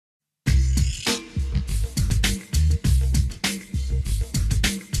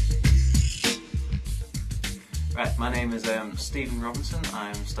My name is Stephen Robinson.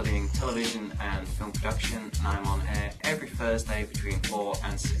 I'm studying television and film production, and I'm on air every Thursday between 4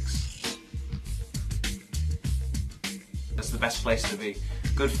 and 6. It's the best place to be.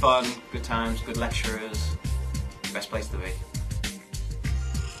 Good fun, good times, good lecturers. Best place to be.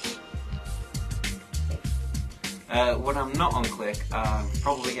 When I'm not on Click, I'm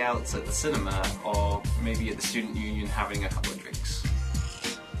probably out at the cinema or maybe at the student union having a couple of drinks.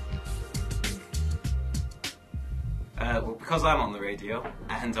 Well, because I'm on the radio,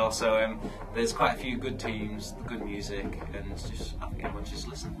 and also there's quite a few good teams, good music, and just I think everyone just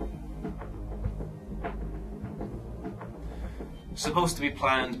listen. Supposed to be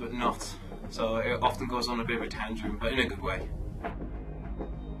planned, but not. So it often goes on a bit of a tangent, but in a good way.